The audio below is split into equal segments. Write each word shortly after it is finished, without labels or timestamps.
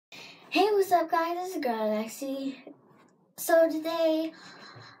up, guys? This is Galaxy. So today,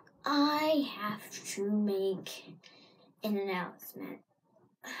 I have to make an announcement.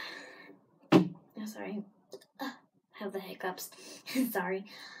 Oh, sorry. I have the hiccups. Sorry.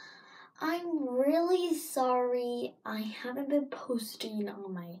 I'm really sorry I haven't been posting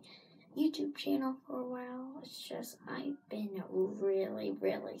on my YouTube channel for a while. It's just I've been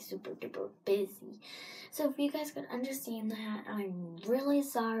really super duper busy. So if you guys could understand that, I'm really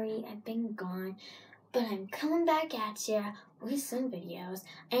sorry I've been gone, but I'm coming back at you with some videos.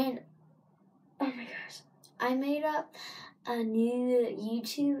 And oh my gosh, I made up a new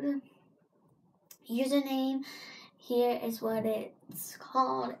YouTube username. Here is what it's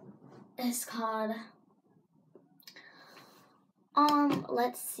called. It's called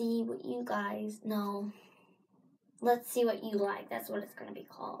let's see what you guys know. Let's see what you like. That's what it's gonna be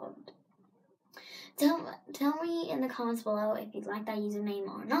called. Tell me in the comments below if you like that username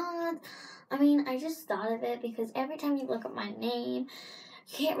or not. I mean, I just thought of it because every time you look up my name,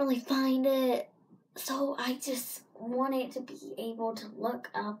 you can't really find it. So I just want it to be able to look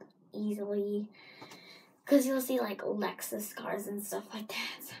up easily. Because you'll see like Lexus cars and stuff like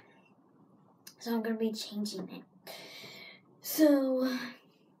that. So I'm gonna be changing it. So,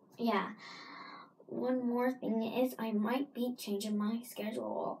 yeah. One more thing is I might be changing my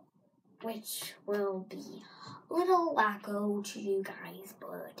schedule, which will be a little wacko to you guys,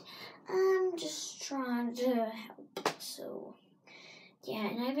 but I'm just trying to help. So, yeah,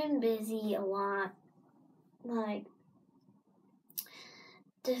 and I've been busy a lot. Like,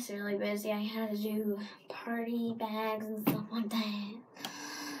 just really busy. I had to do party bags and stuff like that.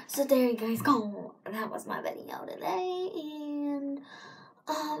 So there you guys go. That was my video today, and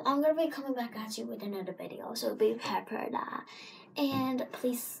I'm gonna be coming back at you with another video, so be prepared for that. And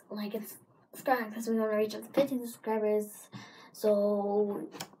please like and subscribe because we want to reach up to 15 subscribers, so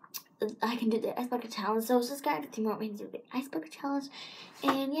I can do the Icebreaker challenge. So subscribe if you want me to do the Icebreaker challenge.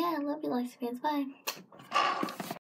 And yeah, I love you, likes, fans. Bye.